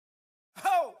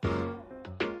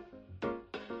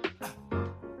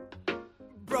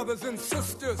brothers and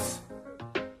sisters.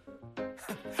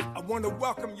 I want to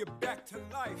welcome you back to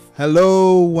life.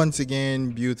 Hello, once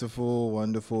again, beautiful,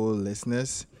 wonderful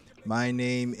listeners. My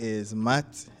name is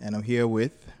Matt, and I'm here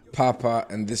with Papa,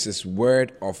 and this is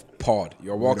Word of Pod.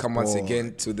 You're welcome once Pod.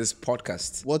 again to this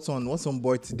podcast. What's on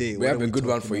board today. We have a good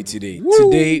one for you today. Woo!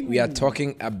 Today we are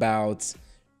talking about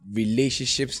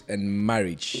relationships and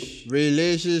marriage.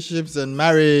 Relationships and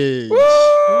marriage.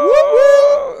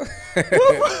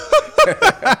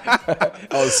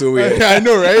 Also weird. I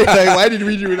know, right? Like, why did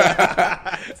we do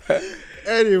that?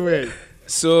 Anyway,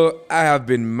 So I have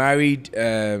been married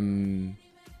for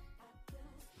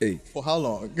how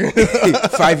long?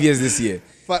 5 years this year.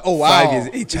 Oh wow! 5 years.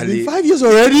 Hey, It's Charlie. been 5 years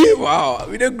already. Wow,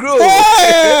 we didn't grow.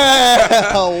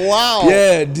 Yeah! Wow!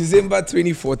 Yeah, December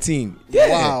 2014.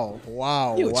 Yeah.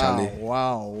 Wow! Yo, Charlie.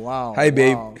 Wow! Hi,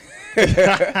 babe. Wow.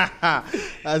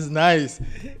 That's nice.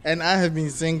 And I have been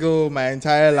single my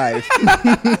entire life.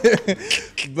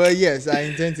 But yes, I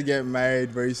intend to get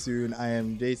married very soon. I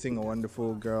am dating a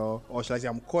wonderful girl, or should I say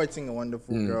I'm courting a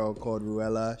wonderful girl called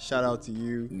Ruella. Shout out to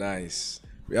you. Nice.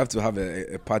 We have to have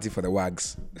a party for the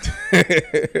wags.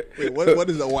 Wait, what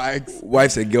is a wags?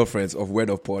 Wives and girlfriends of Word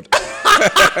of Pod.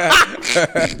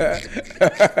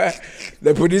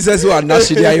 The producers who are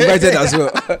nasty, they are invited as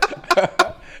well.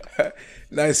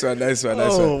 Nice one.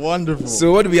 Oh, wonderful.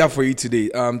 So what do we have for you today?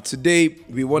 Today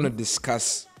we want to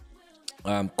discuss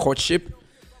courtship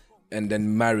and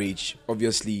then marriage,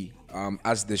 obviously,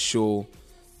 as the show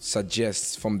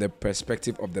suggests, from the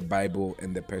perspective of the Bible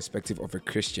and the perspective of a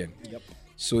Christian. Yep.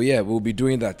 So yeah, we'll be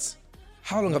doing that.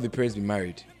 How long have your parents been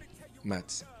married,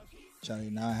 Matt? Charlie,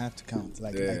 now I have to count.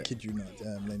 Like, Yeah. I kid you not.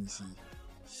 Let me see.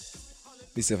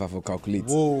 This if I will calculate.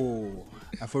 Whoa.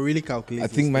 I for really calculate. I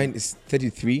think mine is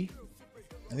 33.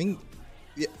 I think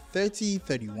 30,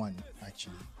 31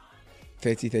 actually.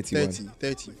 30, 31.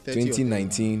 30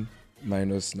 2019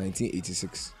 minus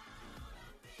 1986.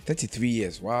 33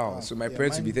 years. Wow. So my Yeah,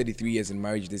 parents will be mine- 33 years in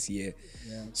marriage this year.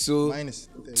 Yeah. So Mine is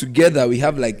 30. together we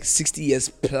have like 60 years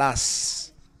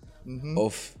plus Mm-hmm.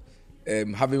 of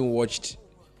having watched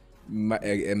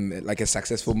like a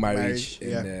successful marriage.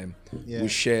 Marriage, And yeah. we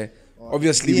share.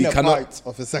 Obviously, Being we a cannot. part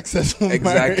of a successful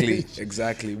marriage.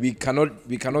 Exactly. We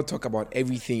cannot talk about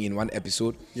everything in one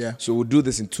episode. Yeah. So we'll do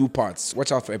this in two parts.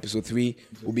 Watch out for episode 3.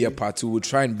 Will be a part 2. We'll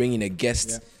try and bring in a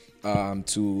guest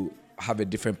to have a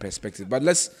different perspective. But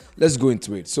let's go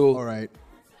into it. So All right.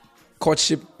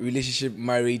 courtship, relationship,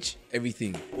 marriage,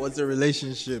 everything. What's a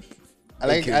relationship?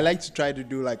 Okay. I like to try to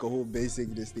do like a whole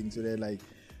basic this thing so that like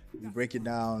we break it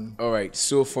down. All right.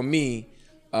 So for me,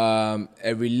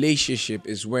 a relationship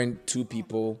is when two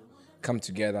people come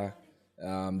together,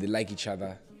 they like each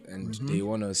other, and they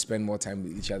want to spend more time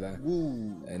with each other,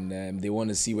 and they want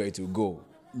to see where it will go.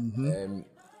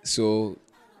 So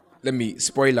let me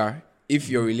spoiler: if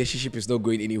your relationship is not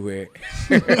going anywhere,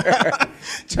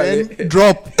 Then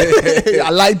drop a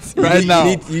light right now.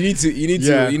 You need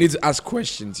to ask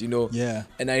questions, you know. Yeah.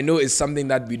 And I know it's something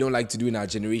that we don't like to do in our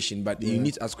generation, but you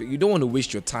need to ask. You don't want to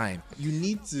waste your time. You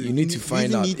need to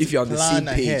find really out need if to you're on the plan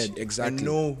same page. ahead Exactly. and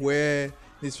know where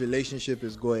this relationship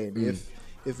is going.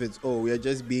 If it's we are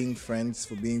just being friends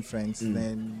for being friends,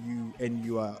 then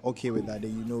you are okay with that,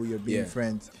 then you know you're being Yeah.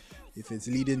 friends. If it's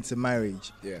leading to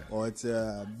marriage, Yeah. or it's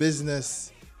a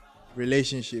business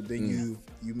relationship, then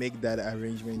you make that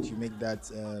arrangement, you make that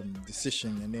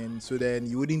decision, and then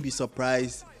you wouldn't be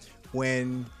surprised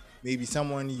when maybe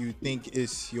someone you think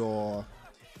is your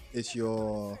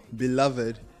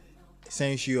beloved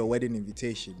sends you a wedding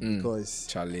invitation because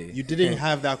Charlie. you didn't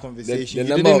have that The conversation.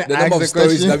 number of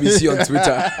stories that we see on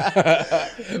Twitter.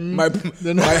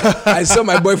 I saw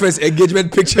my boyfriend's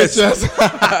engagement pictures.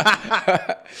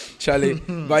 Charlie.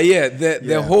 But yeah,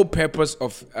 the whole purpose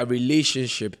of a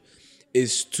relationship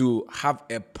is to have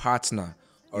a partner.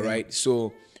 All right.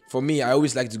 So for me, I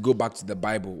always like to go back to the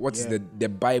Bible. What's the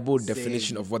Bible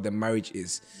definition of what the marriage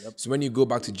is? So when you go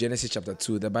back to Genesis chapter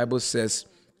 2, the Bible says,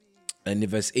 and in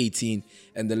verse 18,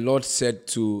 and the Lord said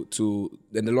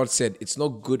it's not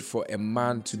good for a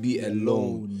man to be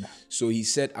alone. So he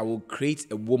said, I will create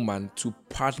a woman to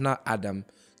partner Adam,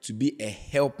 to be a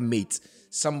helpmate,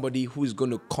 somebody who is going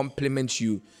to complement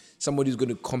you, somebody who's going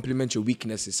to complement your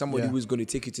weaknesses, somebody who is going to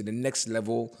take you to the next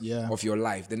level of your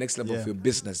life, the next level of your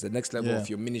business, the next level of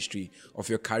your ministry, of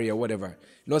your career, whatever.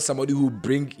 Not somebody who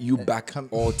bring you back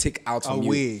or take out from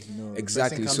away. you. No,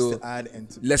 Exactly. person So comes to add and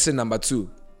to lesson number 2.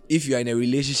 If you are in a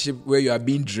relationship where you are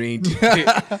being drained,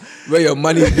 where your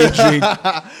money is being drained,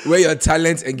 where your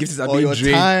talents and gifts are Or being your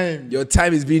drained, time. your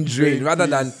time is being drained, rather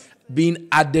please. than being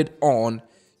added on,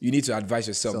 you need to advise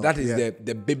yourself. So, that is yeah.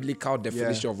 the biblical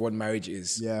definition of what marriage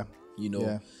is. Yeah. You know.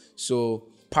 Yeah. So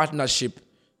partnership,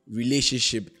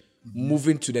 relationship,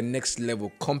 moving to the next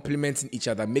level, complementing each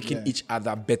other, making each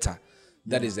other better.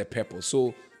 That is the purpose.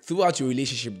 So throughout your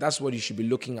relationship, that's what you should be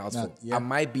looking out for. Yeah.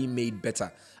 Am I being made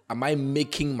better? Am I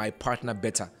making my partner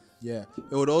better? Yeah,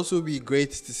 it would also be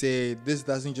great to say this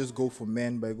doesn't just go for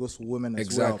men, but it goes for women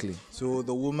as well. Exactly. So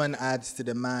the woman adds to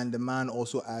the man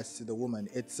also adds to the woman.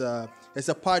 It's a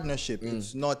partnership.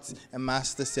 It's not a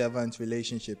master servant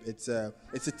relationship. It's a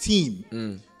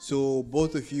team. So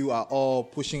both of you are all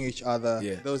pushing each other.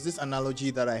 Yeah. There was this analogy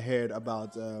that I heard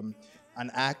about an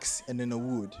axe and then a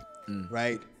wood,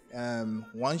 right?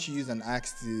 Once you use an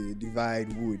axe to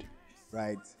divide wood,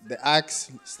 right, the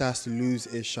axe starts to lose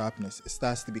its sharpness. It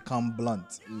starts to become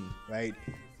blunt, right?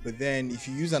 But then if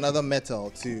you use another metal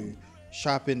to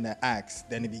sharpen the axe,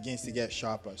 then it begins to get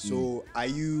sharper. So are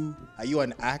you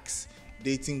an axe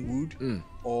dating wood,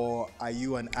 or are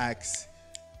you an axe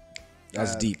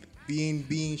That's deep.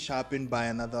 being sharpened by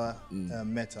another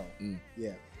metal?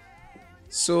 Yeah.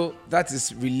 So that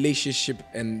is relationship,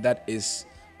 and that is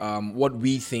what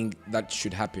we think that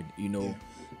should happen, you know.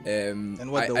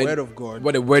 And what the word of God.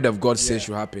 What the word of God says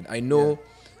should happen. I know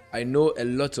a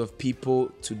lot of people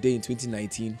today in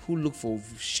 2019 who look for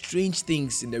strange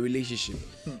things in the relationship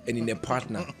and in a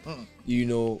partner. You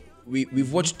know,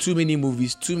 we've watched too many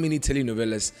movies, too many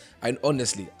telenovelas, and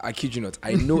honestly, I kid you not,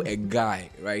 I know a guy,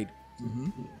 right,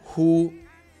 who,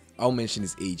 I'll mention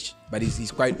his age, but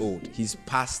he's quite old. He's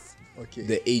past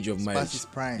the age of marriage. Past his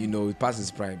prime. You know, past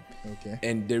his prime. Okay.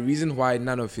 And the reason why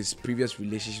none of his previous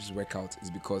relationships work out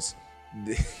is because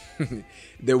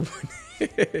the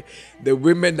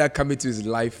women that come into his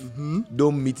life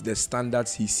don't meet the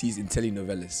standards he sees in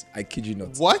telenovelas. I kid you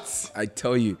not. What? I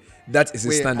tell you, that is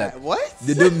his standard. What?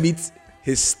 They don't meet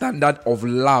his standard of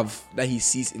love that he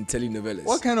sees in telenovelas.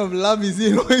 What kind of love is he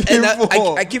looking And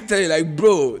for? I keep telling you, like,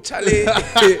 bro, Charlie,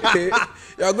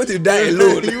 you're going to die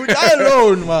alone. You die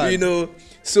alone, man. You know,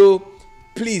 so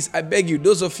please, I beg you,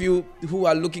 those of you who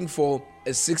are looking for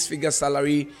a 6-figure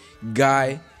salary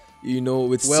guy, you know,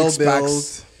 with Well 6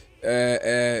 packs,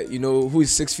 you know, who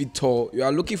is 6 feet tall, you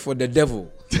are looking for the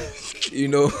devil. You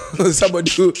know,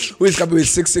 somebody who is coming with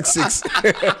 666.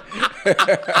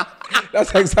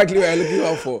 That's exactly what I'm looking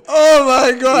out for. Oh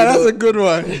my God, that's a good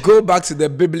one. Go back to the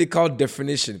biblical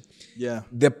definition. Yeah.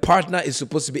 The partner is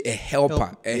supposed to be a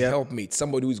helper, a yeah. helpmate,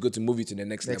 somebody who is going to move you to the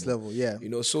next level. Yeah. You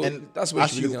know, so and that's what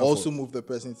as you should be you looking out also for. move the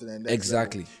person to the next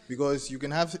Exactly. level. Because you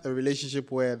can have a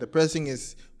relationship where the person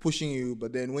is pushing you,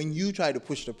 but then when you try to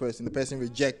push the person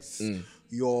rejects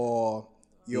your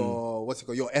what's it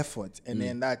called, your effort, and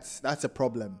then that's a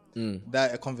problem.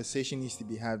 That a conversation needs to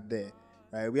be had there.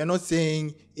 Right? We are not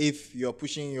saying if you're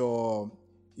pushing your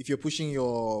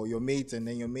mate and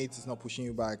then your mate is not pushing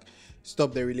you back,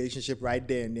 stop the relationship right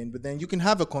there and then. But then you can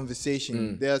have a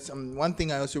conversation. There's one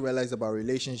thing I also realized about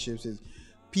relationships is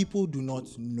people do not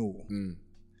know.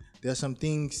 There are some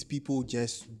things people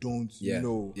just don't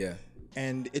know. Yeah.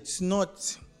 And it's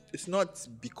not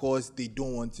because they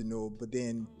don't want to know, but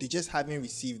then they just haven't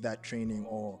received that training,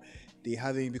 or they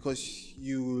haven't, because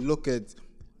you look at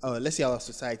let's say our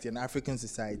society, an African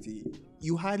society,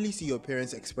 you hardly see your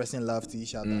parents expressing love to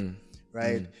each other,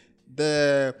 right?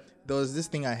 There was this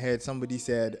thing I heard, somebody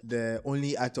said the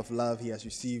only act of love he has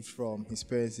received from his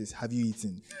parents is, have you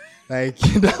eaten? Like,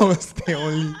 that was the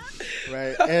only,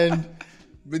 right?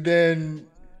 But then,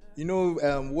 you know,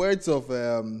 words of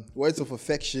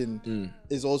affection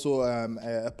is also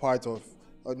a part of,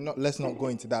 let's not go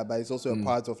into that, but it's also a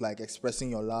part of like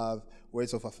expressing your love,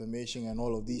 words of affirmation, and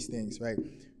all of these things, right?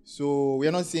 So we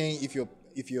are not saying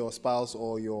if your spouse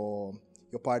or your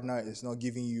partner is not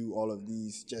giving you all of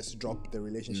these, just drop the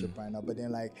relationship right now. But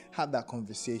then, like, have that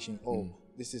conversation. Oh,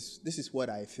 this is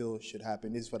what I feel should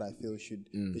happen. This is what I feel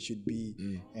it should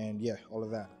be, and yeah, all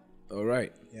of that. All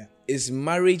right. Yeah. Is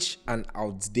marriage an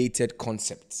outdated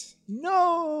concept?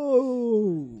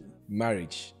 No.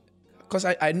 Marriage, because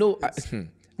I know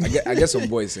I get some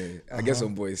boys. I get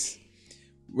some boys.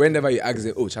 Whenever you ask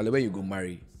them, oh, Charlie, when you go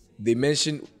marry, they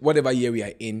mention whatever year we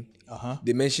are in.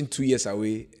 They mention 2 years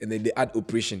away, and then they add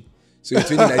operation. So in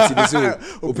 2019, they say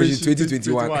operation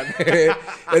 2021,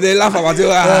 and they laugh about it.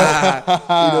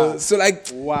 You know, so like,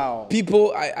 wow,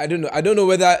 people, I don't know. I don't know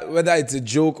whether it's a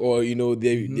joke or, you know,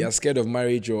 they are scared of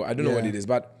marriage, or I don't know what it is.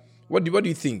 But what do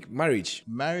you think? Marriage,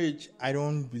 I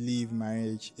don't believe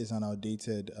marriage is an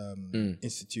outdated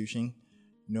institution.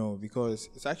 No, because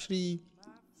it's actually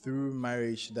through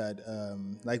marriage that,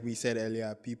 like we said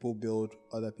earlier, people build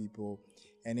other people,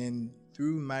 and then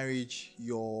through marriage,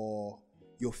 your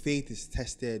faith is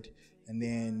tested, and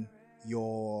then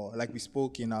your, like we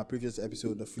spoke in our previous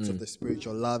episode, the fruits of the spirit,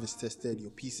 your love is tested,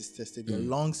 your peace is tested, your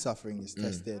long suffering is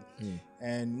tested.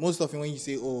 And most often when you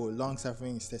say, oh, long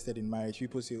suffering is tested in marriage,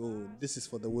 people say, oh, this is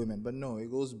for the women. But no,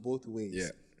 it goes both ways. Yeah.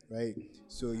 Right?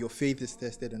 So your faith is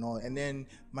tested and all. And then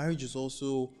marriage is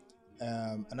also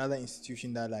another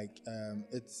institution that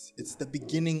it's the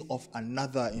beginning of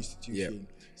another institution.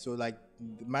 So like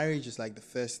marriage is like the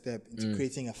first step into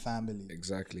creating a family.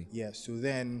 Exactly. Yeah. So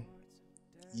then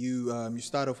you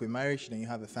start off with marriage, then you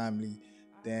have a family,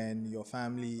 then your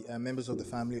family members of the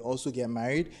family also get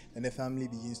married, and the family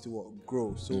begins to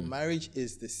grow. So marriage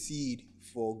is the seed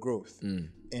for growth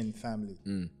in family.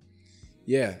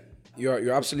 Yeah,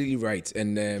 you're absolutely right.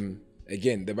 And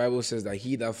again, the Bible says that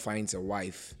he that finds a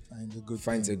wife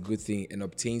finds a good thing and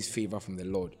obtains favor from the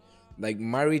Lord. Like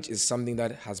marriage is something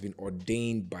that has been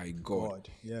ordained by God.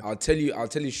 Yeah. I'll tell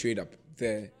you straight up.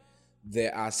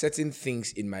 There are certain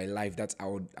things in my life that I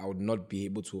would not be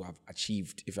able to have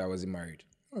achieved if I wasn't married.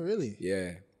 Oh, really?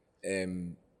 Yeah.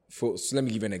 So let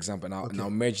me give you an example, and I'll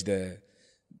merge the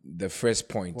first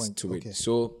point to it.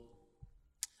 So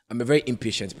I'm a very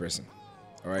impatient person.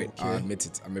 All right, I admit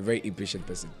it. I'm a very impatient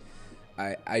person.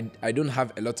 I don't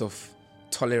have a lot of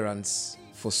tolerance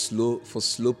for slow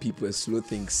people and slow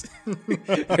things.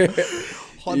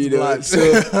 Hot blood.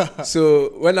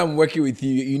 So when I'm working with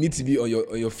you, you need to be on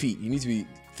your feet. You need to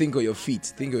think on your feet,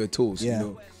 think on your toes. Yeah. You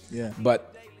know. Yeah.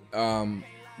 But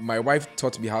my wife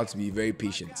taught me how to be very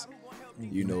patient.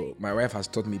 You know, my wife has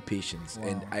taught me patience,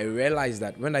 and I realized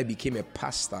that when I became a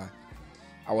pastor,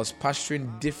 I was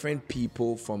pastoring different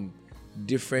people from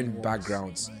different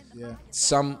backgrounds. Right. Yeah.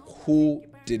 Some who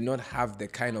did not have the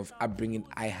kind of upbringing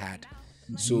I had.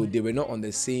 So they were not on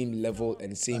the same level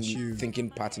and same thinking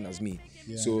pattern as me.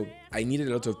 Yeah. So I needed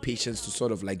a lot of patience to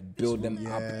sort of like build them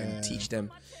up and teach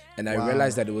them. And I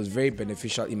realized that it was very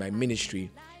beneficial in my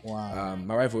ministry. Wow.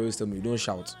 My wife always told me, don't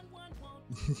shout.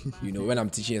 You know, when I'm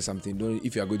teaching you something,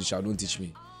 if you are going to shout, don't teach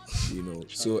me. You know,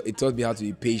 so it taught me how to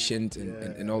be patient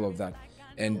and all of that.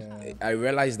 And I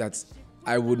realized that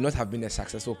I would not have been a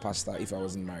successful pastor if I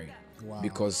wasn't married. Wow.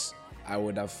 Because I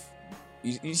would have...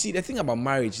 You see, the thing about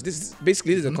marriage, this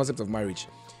is the concept of marriage.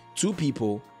 Two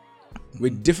people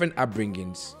with different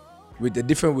upbringings, with a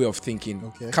different way of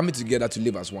thinking, coming together to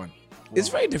live as one. Wow. It's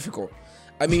very difficult.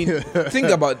 I mean, think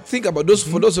about those.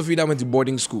 For those of you that went to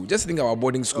boarding school, just think about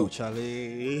boarding school. Oh,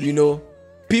 Charlie. You know,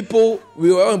 we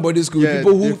were all in boarding school.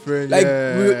 People who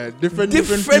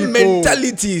different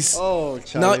mentalities. Oh,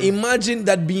 Charlie. Now imagine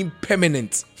that being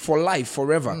permanent for life,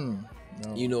 forever. No,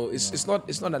 you know, it's not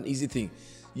an easy thing.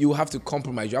 You have to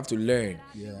compromise. You have to learn.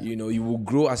 Yeah. You know, you will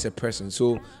grow as a person.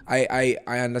 So I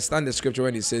understand the scripture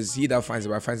when it says, "He that finds a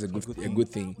wife finds a good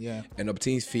thing, and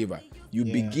obtains favor." You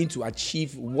begin to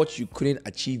achieve what you couldn't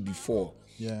achieve before.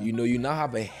 Yeah. You know, you now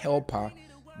have a helper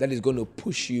that is going to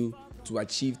push you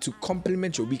to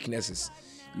complement your weaknesses.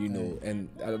 You know, and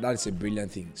that's a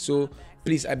brilliant thing. So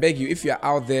please, I beg you, if you are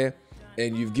out there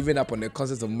and you've given up on the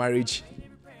concept of marriage,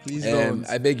 please don't.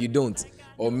 I beg you, don't.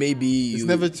 Or maybe it's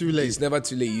never too late. It's never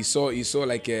too late. You saw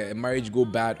like a marriage go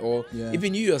bad, or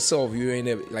even you yourself, you were in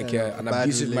an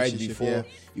abusive marriage before. Yeah.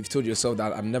 You've told yourself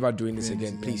that I'm never doing this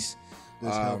again. Please,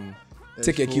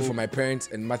 take a cue from my parents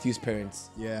and Matthew's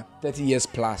parents. Yeah, 30 years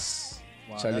plus.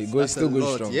 Wow, Charlie, still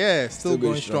going strong. Yeah, still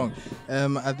going strong.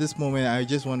 At this moment, I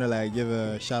just want to give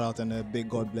a shout out and a big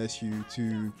God bless you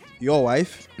to your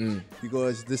wife,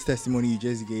 because this testimony you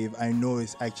just gave, I know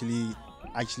is actually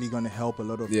going to help a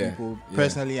lot of people.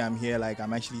 Personally, I'm here,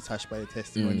 I'm actually touched by the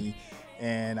testimony,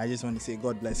 and I just want to say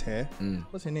God bless her.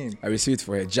 What's her name? I received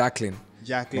for her, Jacqueline.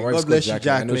 God bless you,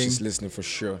 Jacqueline. I know she's listening for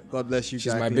sure. God bless you,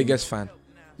 She's Jacqueline. my biggest fan.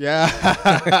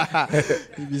 Yeah.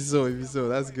 If you so.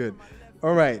 That's good.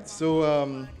 All right.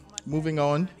 So, moving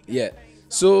on. Yeah.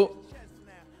 So,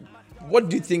 what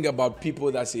do you think about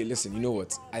people that say, listen, you know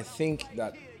what? I think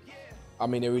that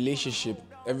I'm in a relationship,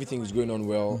 everything is going on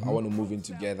well, I want to move in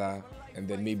together, and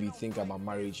then maybe think about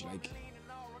marriage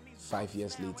 5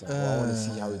 years later. I want to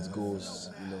see how it goes,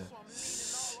 you know.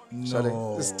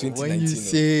 No, this is 2019. When you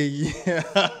say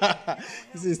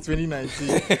this is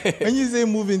 2019. When you say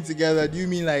moving together, do you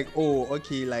mean let's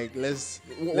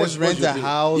rent a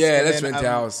house? Yeah, let's rent a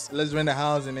house. Let's rent a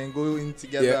house and then go in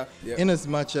together. Yeah. In as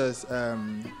much as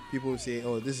people say,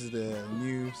 oh, this is the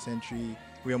new century,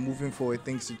 we are moving forward,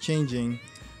 things are changing.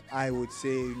 I would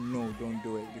say no, don't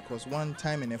do it, because one,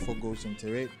 time and effort goes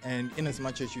into it, and in as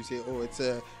much as you say, oh,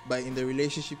 but in the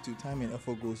relationship too, time and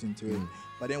effort goes into it.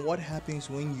 But then what happens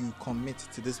when you commit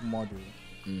to this model,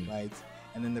 right?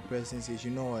 And then the person says,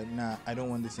 you know what, nah, I don't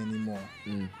want this anymore.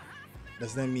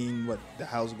 Does that mean the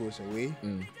house goes away?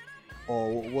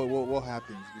 Or what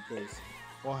happens? Because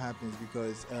what happens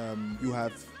because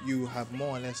you have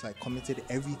more or less like committed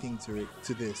everything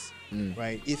to this,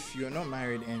 right? If you're not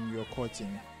married and you're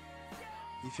courting,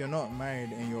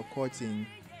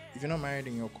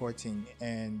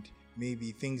 and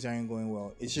maybe things aren't going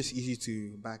well, it's just easy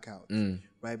to back out,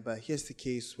 right? But here's the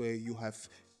case where you have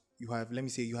let me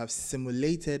say you have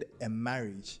simulated a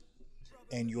marriage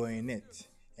and you're in it,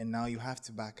 and now you have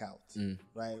to back out,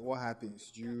 right? What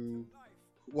happens?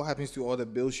 What happens to all the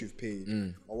bills you've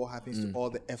paid, or what happens to all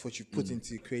the effort you've put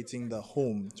into creating the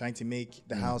home, trying to make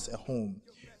the house a home,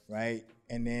 right?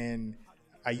 And then,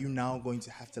 are you now going to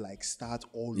have to like start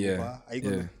all over? Are you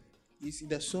going to? You see,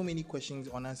 there's so many questions,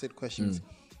 unanswered questions.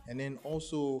 And then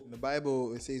also, the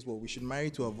Bible, it says, well, we should marry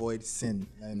to avoid sin,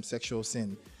 sexual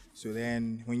sin. So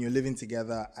then, when you're living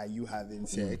together, are you having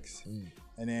sex?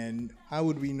 And then, how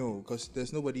would we know? Because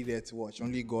there's nobody there to watch.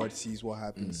 Only God sees what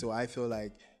happens. So I feel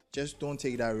like, just don't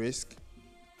take that risk.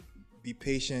 Be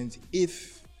patient.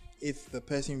 If the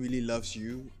person really loves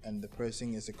you, and the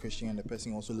person is a Christian, and the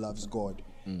person also loves God,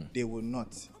 they will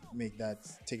not take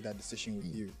that decision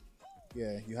with you.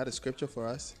 Yeah, you had a scripture for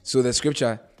us? So the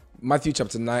scripture, Matthew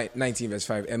chapter 19 verse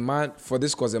 5. A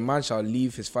man shall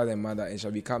leave his father and mother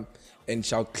and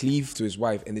shall cleave to his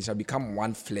wife, and they shall become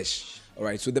one flesh. All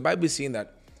right. So the Bible is saying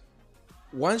that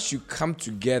once you come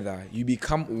together, you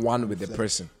become one with the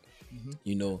person.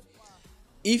 You know,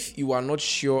 if you are not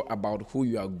sure about who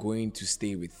you are going to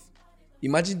stay with,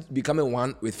 imagine becoming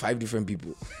one with 5 different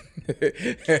people.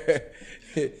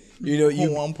 You know, you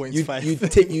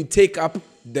 1.5. you take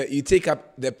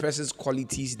up the person's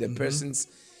qualities, the person's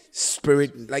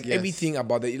spirit, like everything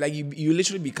about it. Like you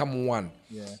literally become one.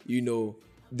 Yeah. You know,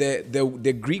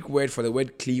 the Greek word for the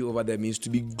word cleave over there means to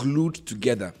be glued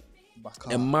together.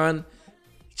 A man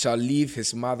shall leave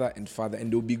his mother and father,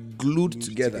 and they'll be glued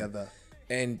together.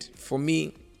 And for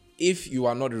me, if you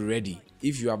are not ready,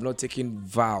 if you have not taken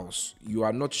vows, you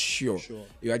are not sure.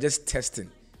 You are just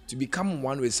testing to become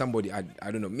one with somebody. I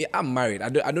don't know. Me, I'm married. I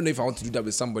don't know if I want to do that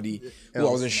with somebody who I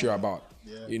wasn't sure about.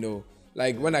 You know,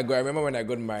 like I remember when I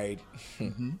got married,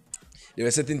 there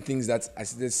were certain things that I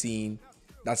started seeing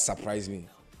that surprised me.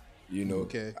 You know,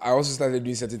 I also started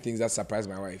doing certain things that surprised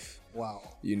my wife. Wow.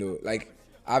 You know, like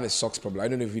I have a socks problem. I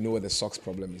don't know if you know what the socks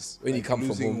problem is. When you come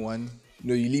from home,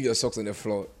 you leave your socks on the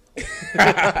floor.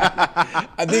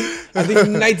 I think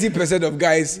 90% of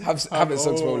guys have a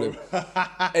socks problem,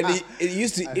 and it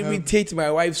used to irritate my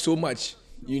wife so much,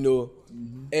 you know.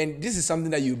 And this is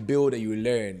something that you build and you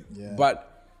learn,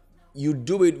 but you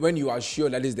do it when you are sure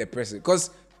that is the person. Because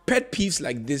pet peeves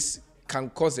like this can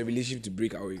cause a relationship to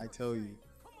break away. I tell you,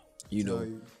 you know.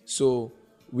 So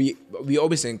we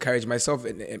always encourage, myself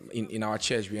in our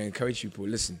church, we encourage people,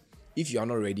 listen, if you are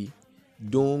not ready,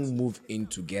 don't move in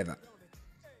together.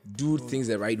 Do things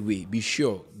the right way. Be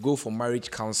sure. Go for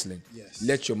marriage counseling. Yes.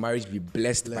 Let your marriage be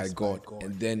blessed by God.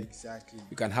 And then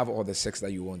you can have all the sex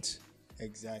that you want.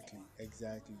 Exactly.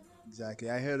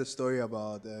 I heard a story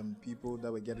about people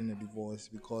that were getting a divorce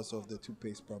because of the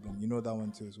toothpaste problem. You know that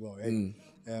one too as well, right?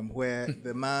 Where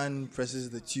the man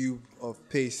presses the tube of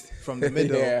paste from the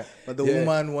middle, but the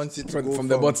woman wants it to go from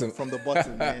the bottom. From the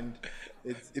bottom, and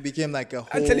it became like a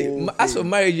whole. I tell you, as for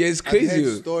marriage, it's crazy. I've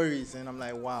heard stories, and I'm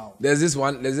like, wow. There's this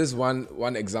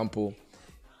one example.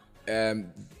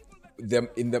 When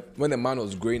the man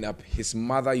was growing up, his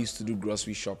mother used to do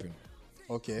grocery shopping.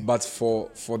 Okay. But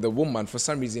for the woman, for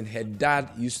some reason, her dad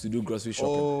used to do grocery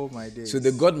shopping. Oh my days. So they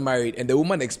got married, and the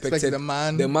woman expected the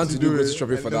man to do grocery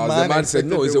shopping for the house. The man said,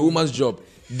 no, it's a woman's job.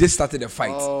 This started a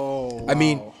fight. Oh, wow. I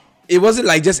mean, it wasn't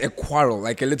like just a quarrel,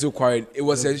 like a little quarrel. It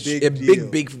was a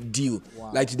big deal.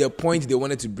 Wow. Like to the point they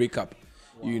wanted to break up.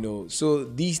 Wow. You know, so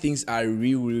these things are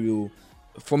real.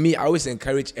 For me, I always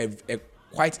encourage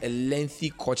quite a lengthy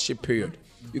courtship period.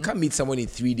 You can't meet someone in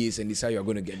 3 days and decide you're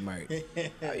going to get married.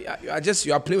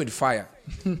 You are playing with fire.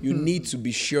 You need to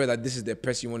be sure that this is the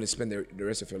person you want to spend the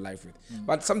rest of your life with.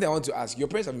 But something I want to ask, your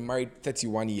parents have been married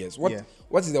 31 years. What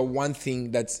is the one thing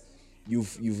that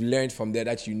you've learned from there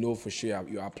that you know for sure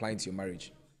you're applying to your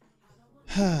marriage?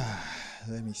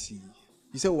 Let me see.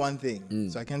 You said one thing,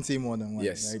 so I can't say more than one.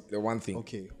 Yes, right? the one thing.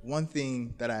 Okay, one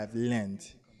thing that I've learned,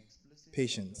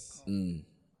 patience.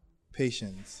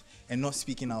 Patience and not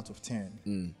speaking out of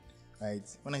turn. Right?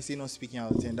 When I say not speaking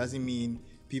out of turn, doesn't mean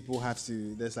people have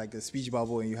to, there's like a speech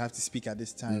bubble and you have to speak at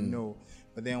this time. No.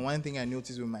 But then one thing I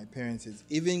noticed with my parents is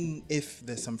even if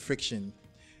there's some friction,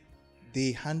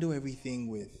 they handle everything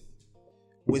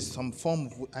with some form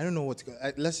of, I don't know what to call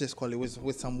it, let's just call it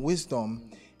with some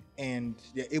wisdom, and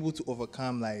they're able to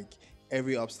overcome like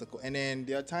every obstacle. And then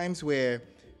there are times where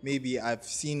maybe I've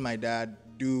seen my dad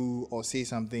do or say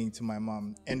something to my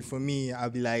mom, and for me, I'll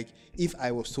be like, if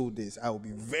I was told this, I would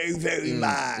be very, very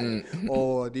mad.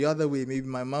 Or the other way, maybe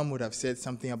my mom would have said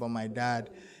something about my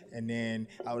dad, and then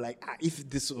I was like, if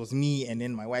this was me, and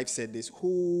then my wife said this,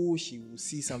 oh, she will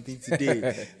see something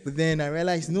today. But then I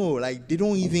realized, no, like they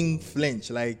don't even flinch.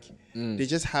 Like they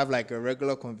just have like a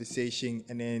regular conversation,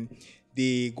 and then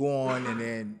they go on, and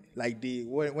then like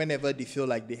whenever they feel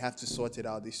like they have to sort it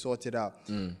out, they sort it out.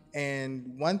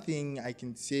 And one thing I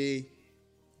can say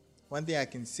maybe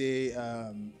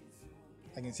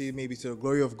to the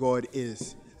glory of God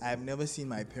is I have never seen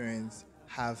my parents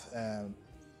have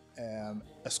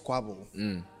a squabble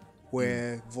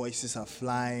where voices are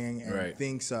flying and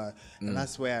things are, and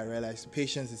that's where I realized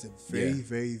patience is a very,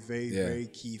 very, very, very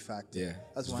key factor. Yeah,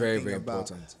 that's it's one very, thing very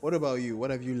about. important. What about you?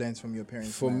 What have you learned from your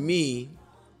parents? For me,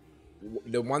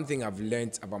 the one thing I've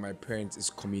learned about my parents is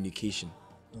communication.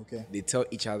 Okay. They tell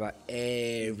each other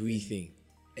everything.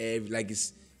 Like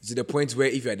it's to the point where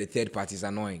if you're the third party, it's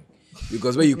annoying.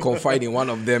 Because when you confide in one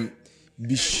of them,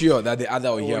 be sure that the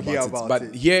other will hear about it.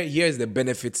 But here's the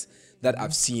benefits that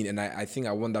I've seen, and I think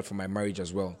I want that for my marriage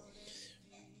as well.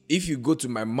 If you go to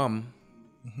my mom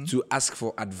to ask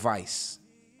for advice,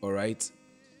 all right,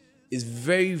 it's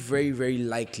very, very, very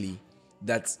likely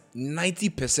that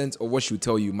 90% of what she will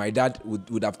tell you, my dad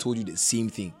would have told you the same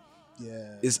thing.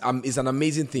 Yeah. It's an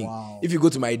amazing thing. Wow. If you go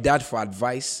to my dad for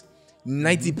advice,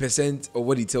 90% of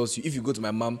what he tells you, if you go to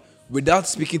my mom, without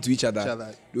speaking to each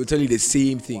other, they will tell you the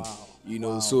same thing. Wow. You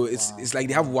know, so it's like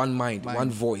they have one mind,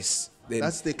 one voice.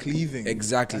 That's the cleaving.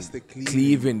 Exactly. That's the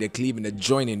cleaving. The cleaving, the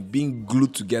joining, being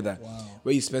glued together. Wow.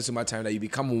 Where you spend so much time that you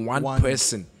become one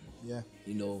person. Yeah.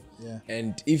 You know. Yeah.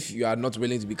 And if you are not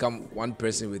willing to become one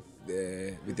person with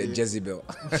a Jezebel,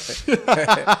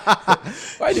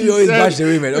 why do you always bash the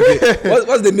women? Okay,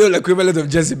 what's the male equivalent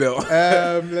of Jezebel?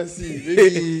 Let's see,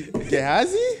 maybe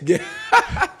Gehazi.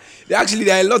 There are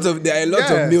a lot of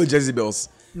male Jezebels.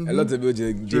 A lot of male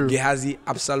Jezebels. Gehazi,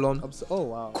 Absalom. Oh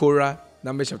wow. Korah.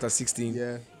 Numbers chapter 16.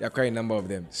 Yeah. There are quite a number of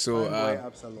them. So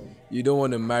Absalom. you don't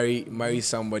want to marry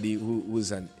somebody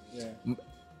who's an. Yeah.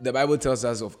 The Bible tells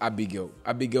us of Abigail.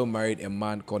 Abigail married a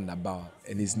man called Nabal,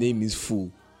 and his name is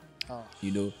Fool. Oh.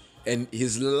 You know, and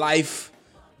his life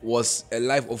was a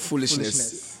life of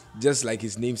foolishness. Just like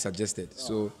his name suggested. Oh.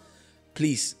 So,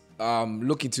 please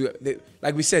look into it.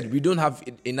 Like we said, we don't have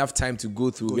enough time to go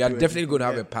through. We are definitely going to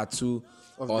have a part 2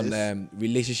 on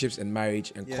relationships and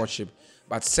marriage and courtship.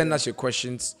 But send us your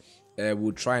questions.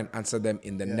 We'll try and answer them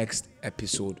in the next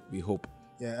episode, we hope.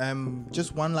 Yeah.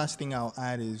 Just one last thing I'll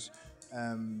add is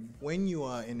when you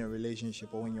are in a relationship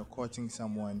or when you're courting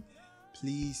someone,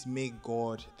 please make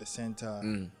God the center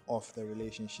of the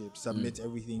relationship. Submit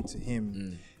everything to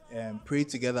Him. Pray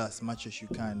together as much as you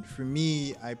can. For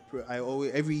me, I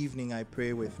always, every evening I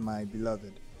pray with my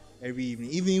beloved. Every evening,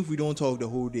 even if we don't talk the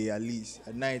whole day, at least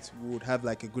at night we would have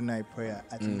like a good night prayer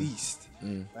at least,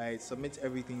 right? Submit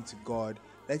everything to God.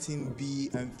 Let Him be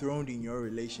enthroned in your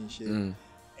relationship,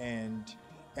 and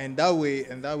that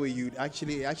way you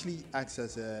actually acts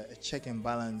as a check and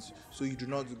balance, so you do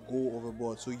not go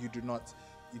overboard, so you do not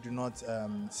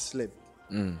slip.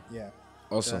 Yeah,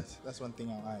 awesome. That's one thing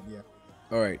I'll add. Yeah.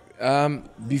 All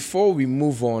right. Before we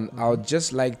move on, I would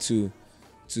just like to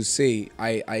say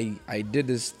I did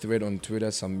this thread on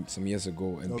Twitter some years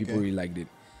ago, and people really liked it.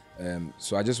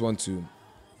 So I just want to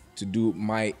do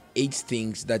my 8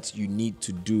 things that you need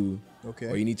to do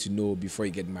or you need to know before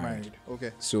you get married.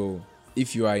 Okay. So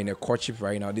if you are in a courtship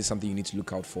right now, this is something you need to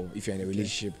look out for. If you're in a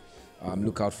relationship,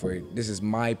 look out for it. This is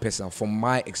from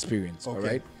my experience. All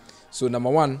right. So number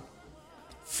 1,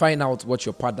 find out what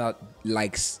your partner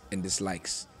likes and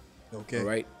dislikes. Okay. All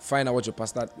right. Find out what your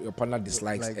partner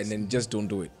dislikes, and then just don't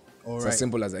do it. It's as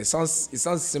simple as that. It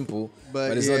sounds simple,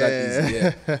 but it's not that easy.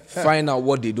 Yeah. Find out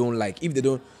what they don't like. If they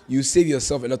don't, you save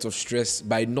yourself a lot of stress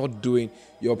by not doing.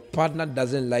 Your partner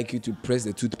doesn't like you to press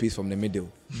the toothpaste from the middle.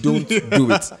 Don't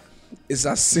do it. It's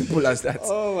as simple as that.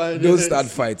 Oh my Don't start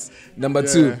fights. Number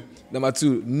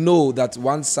two, know that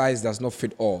one size does not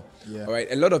fit all. Yeah. All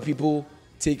right. A lot of people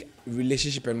take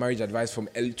relationship and marriage advice from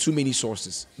too many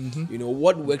sources. You know,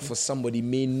 what worked for somebody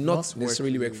may not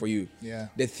necessarily work for you. Yeah.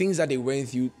 The things that they went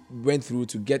through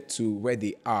to get to where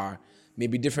they are may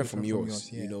be different from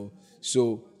yours. You know,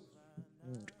 so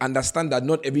understand that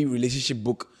not every relationship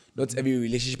book, not every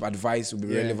relationship advice will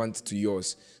be relevant to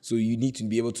yours. So you need to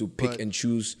be able to pick and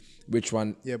choose which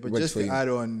one. Yeah, but works just for to you. add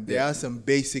on, there are some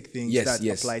basic things that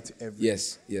apply to everyone.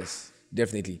 Yes,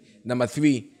 definitely. Number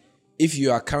 3. If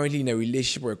you are currently in a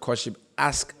relationship or a courtship,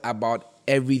 ask about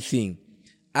everything.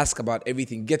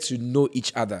 Get to know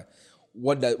each other.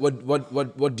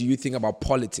 what do you think about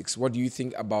politics? What do you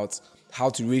think about how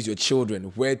to raise your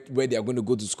children? Where they are going to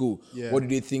go to school? Yeah. What do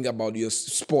they think about your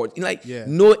sport? Yeah.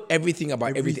 Know everything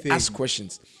about everything. Everything. Ask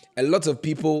questions. A lot of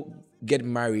people get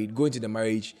married, go into the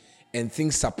marriage, and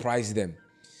things surprise them.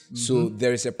 So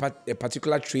there is a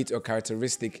particular trait or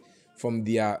characteristic from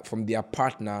their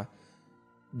partner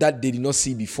that they did not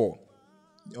see before.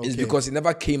 It's because it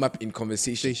never came up in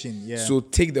conversation. Yeah. So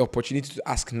take the opportunity to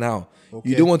ask now. Okay.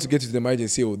 You don't want to get to the marriage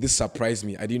and say, "Oh, this surprised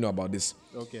me. I didn't know about this."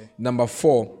 Okay. Number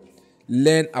 4,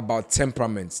 learn about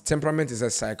temperament. Temperament is a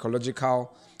psychology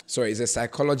concept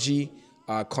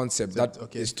that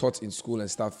is taught in school and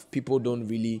stuff. People don't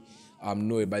really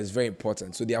know it, but it's very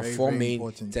important. So there are 4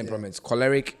 main temperaments: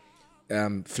 choleric,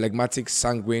 phlegmatic,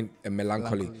 sanguine, and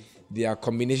melancholy. They are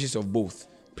combinations of both.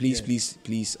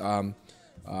 Please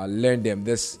learn them.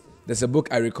 There's a book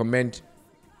I recommend.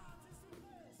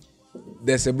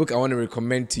 There's a book I want to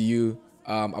recommend to you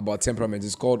about temperament.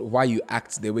 It's called Why You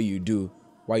Act the Way You Do.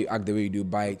 Why You Act the Way You Do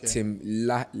by Tim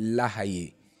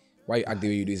LaHaye. Why You Act the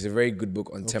Way You Do is a very good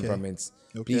book on temperaments.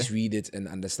 Please read it and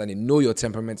understand it. Know your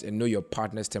temperament and know your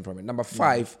partner's temperament. Number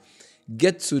 5,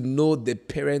 get to know the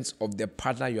parents of the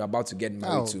partner you're about to get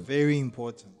married to. Very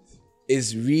important.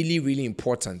 Is really, really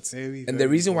important. And the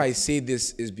reason why I say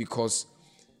this is because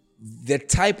the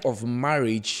type of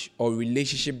marriage or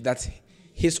relationship that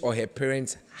his or her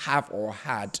parents have or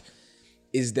had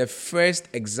is the first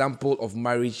example of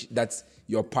marriage that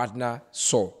your partner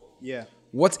saw. Yeah.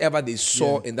 Whatever they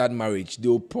saw in that marriage, they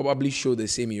will probably show the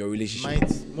same in your relationship.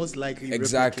 Might most likely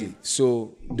exactly. replicate.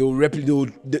 So they'll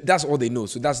replicate. That's all they know.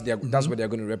 So that's what they're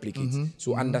going to replicate.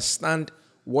 So understand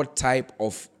what type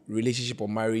of relationship or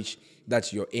marriage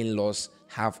that your in-laws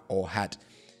have or had.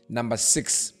 Number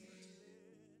 6.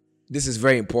 This is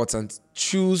very important.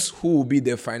 Choose who will be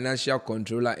the financial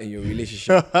controller in your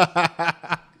relationship.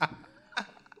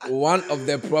 One of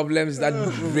the problems that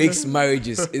breaks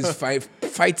marriages is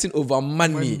fighting over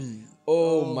money.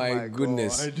 Oh my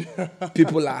goodness.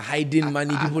 People are hiding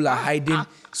money. People are hiding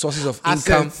sources of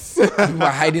income. People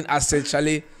are hiding assets.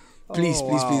 Charlie, please.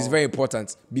 It's very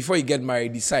important. Before you get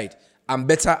married, decide. I'm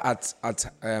better at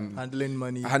handling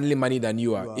money than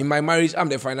you are. In my marriage, I'm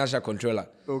the financial controller.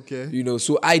 Okay.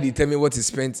 So I determine what is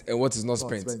spent and what is not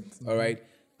spent. All right.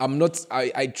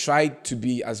 I try to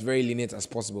be as very lenient as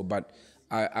possible, but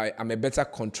I'm a better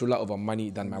controller over money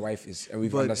than my wife is. And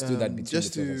we've understood that between the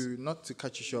two of us. Not to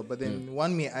cut you short, but then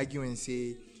one may argue and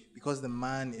say, because the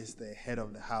man is the head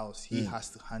of the house, he has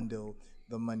to handle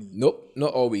the money. Nope,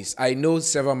 not always. I know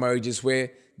several marriages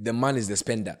where the man is the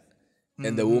spender.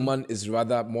 And the woman is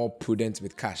rather more prudent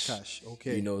with cash.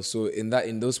 Okay. So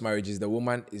in those marriages, the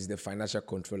woman is the financial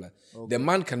controller. The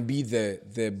man can be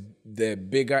the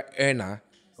bigger earner.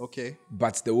 Okay.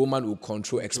 But the woman will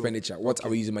control expenditure. What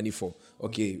are we using money for?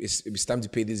 Okay, it's time to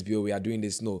pay this bill. We are doing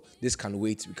this. No, this can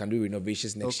wait. We can do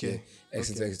renovations next year,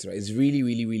 etc., etc. It's really,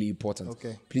 really, really important.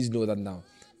 Okay. Please know that now.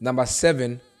 Number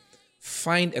 7,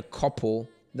 find a couple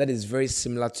that is very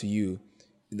similar to you,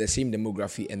 the same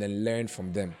demography, and then learn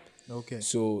from them. Okay.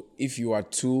 So if you are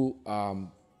 2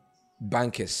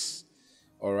 bankers,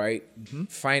 all right,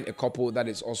 find a couple that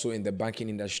is also in the banking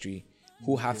industry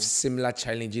who have similar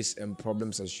challenges and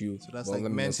problems as you. So that's like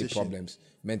mentorship.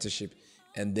 Mentorship,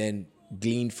 and then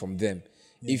glean from them.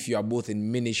 If you are both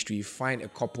in ministry, find a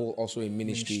couple also in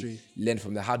ministry. Learn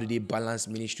from them. How do they balance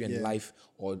ministry and life,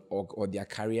 or their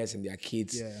careers and their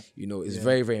kids? It's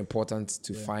very, very important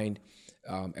to find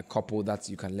a couple that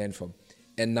you can learn from.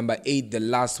 And number 8, the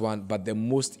last one, but the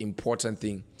most important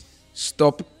thing,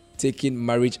 stop taking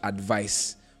marriage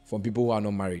advice from people who are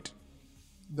not married.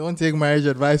 Don't take marriage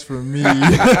advice from me.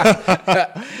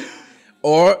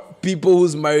 Or people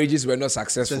whose marriages were not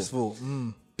successful.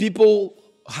 People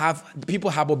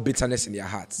harbor bitterness in their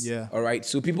hearts. All right.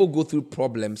 So people go through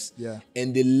problems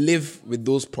and they live with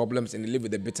those problems and they live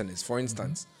with the bitterness. For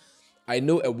instance, I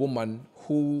know a woman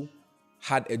who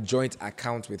had a joint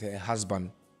account with her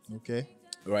husband. Okay.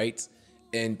 Right?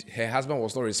 And her husband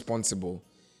was not responsible.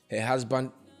 Her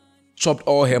husband chopped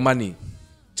all her money.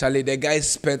 Charlie, the guy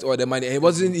spent all the money. He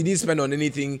didn't spend on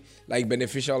anything like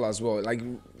beneficial as well. Like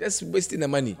just wasting the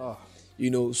money.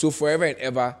 So forever and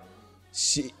ever,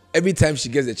 every time she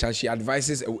gets a chance, she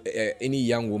advises any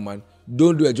young woman,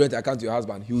 don't do a joint account with your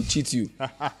husband. He will cheat you.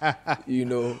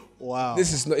 Wow.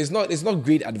 This is it's not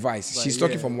great advice. But she's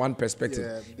talking from one perspective.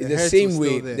 Yeah, it's the same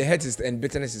way the hurt and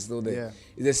bitterness is still there. Yeah.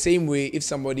 It's the same way if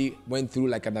somebody went through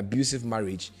like an abusive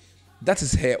marriage, that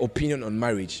is her opinion on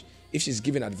marriage. If she's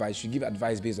giving advice, she give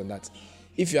advice based on that.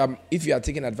 If you are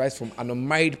taking advice from an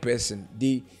unmarried person,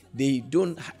 they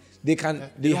don't. they can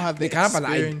They don't have they the can have an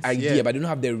experience, idea, yeah. but they don't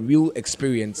have the real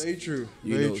experience. Very true.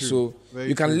 You Very know, true. so Very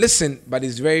you can true. listen, but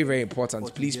it's very, very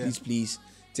important. Please, yeah. please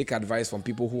take advice from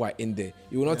people who are in there.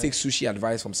 You will not take sushi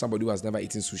advice from somebody who has never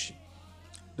eaten sushi.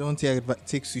 Don't take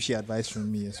sushi advice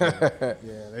from me as well.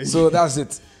 Yeah. So that's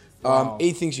it. Wow.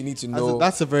 8 things you need to know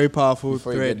That's a very powerful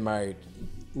before you thread. get married.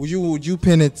 Would you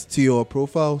pin it to your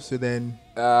profile so then?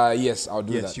 Yes, I'll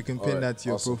do that. Yes, you can pin Alright, that to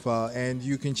your awesome. profile, and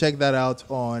you can check that out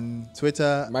on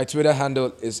Twitter. My Twitter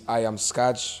handle is I am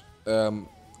Scotch.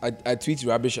 I tweet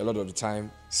rubbish a lot of the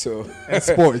time. So And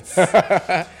sports.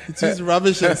 It is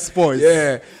rubbish and sports.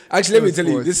 yeah. Actually, let me tell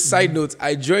you Sports. this side note.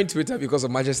 I joined Twitter because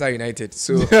of Manchester United.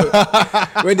 So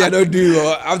when they are not doing,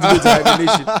 I have to go to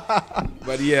hibernation.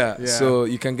 But yeah, so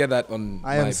you can get that on.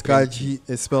 I am my Skaj. page. He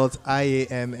is spelled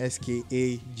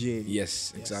IAMSKAJ.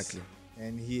 Yes, exactly.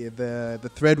 And the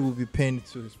thread will be pinned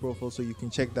to his profile, so you can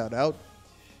check that out.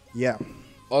 Yeah.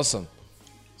 Awesome.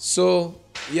 So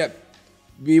yeah,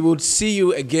 we will see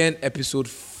you again. Episode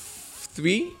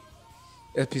 3.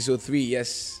 Episode 3.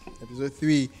 Yes. Episode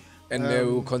 3. And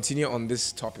we'll continue on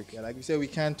this topic. Yeah, like we said, we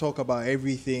can't talk about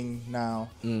everything now,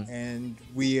 and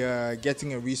we are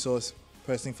getting a resource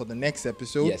person for the next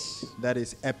episode. Yes. That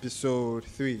is episode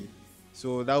 3.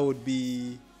 So that would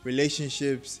be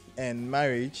relationships and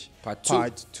marriage, Part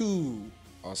 2.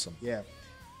 Awesome. Yeah.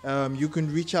 You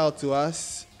can reach out to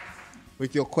us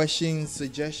with your questions,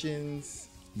 suggestions,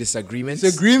 Disagreements.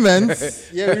 disagreements.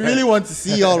 Yeah, we really want to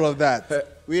see all of that.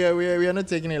 We are not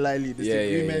taking it lightly.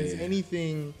 Disagreements, yeah.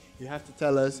 anything you have to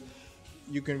tell us.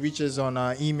 You can reach us on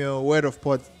our email,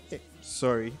 wordofpod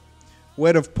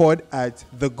at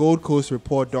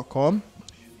thegoldcoastreport.com.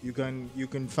 You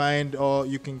can find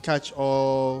you can catch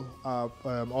all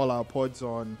our pods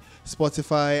on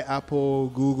Spotify, Apple,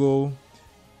 Google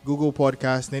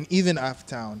Podcast, and even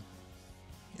Aftown.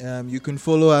 You can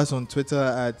follow us on Twitter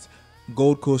at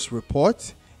Gold Coast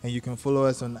Report, and you can follow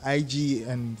us on IG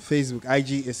and Facebook.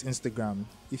 IG is Instagram,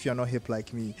 if you're not hip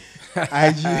like me.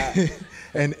 IG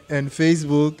and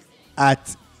Facebook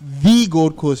at The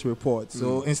Gold Coast Report.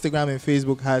 So Instagram and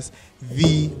Facebook has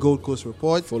The Gold Coast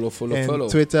Report. Follow. And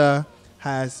Twitter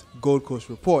has Gold Coast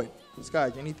Report.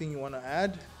 Scott, anything you want to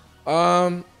add?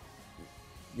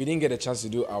 We didn't get a chance to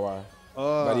do our...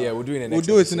 but yeah, we'll do it in the next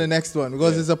We'll do it episode. in the next one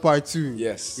because it's a part 2.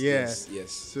 Yes. Yeah.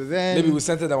 Yes. So then... Maybe we'll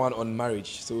center that one on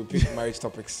marriage. So we'll pick marriage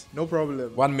topics. No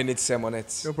problem. 1 minute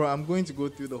sermonette. No problem. I'm going to go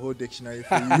through the whole dictionary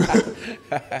for you.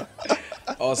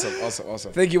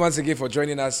 Awesome. Thank you once again for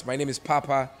joining us. My name is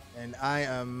Papa. And I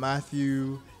am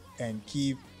Matthew. And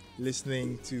keep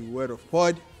listening to Word of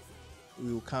Pod.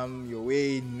 We will come your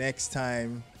way next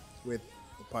time with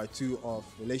the part 2 of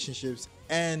relationships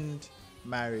and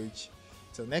marriage.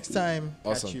 Till next time,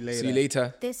 Awesome. catch you later. See you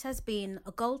later. This has been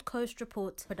a Gold Coast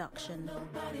Report production.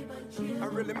 I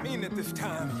really mean it this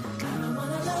time.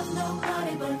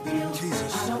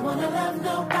 Jesus. I don't wanna love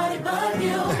nobody but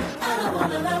you. I don't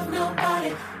wanna love nobody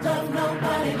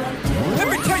but you. Let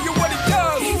me tell you what he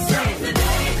does. He saves the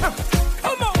day.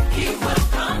 Come on. He will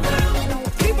come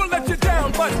through. People let you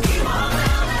down, but He won't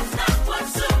now. That's not what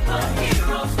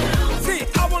superheroes do. see,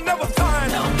 I will never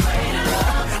find No greater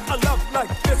love a love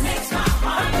like this. makes my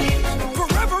heart beat.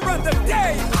 Forever and a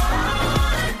day. All I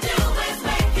wanna do is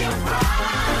make you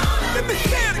proud. Let me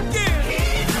say it again. He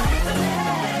saves the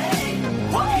day.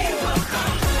 He will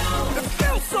come through. It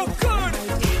feels so good.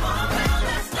 He won't now.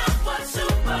 That's not what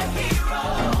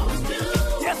superheroes do.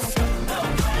 Yes. No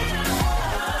greater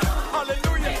love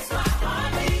Hallelujah. makes my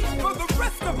heart beat. For the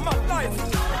rest of my life.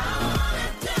 All I wanna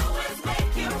do is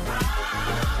make you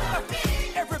proud.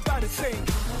 Everybody sing.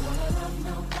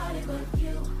 Nobody but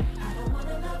you. I don't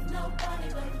wanna love nobody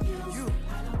but you.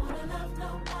 I don't wanna love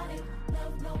nobody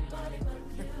but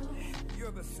you.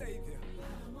 You're the savior.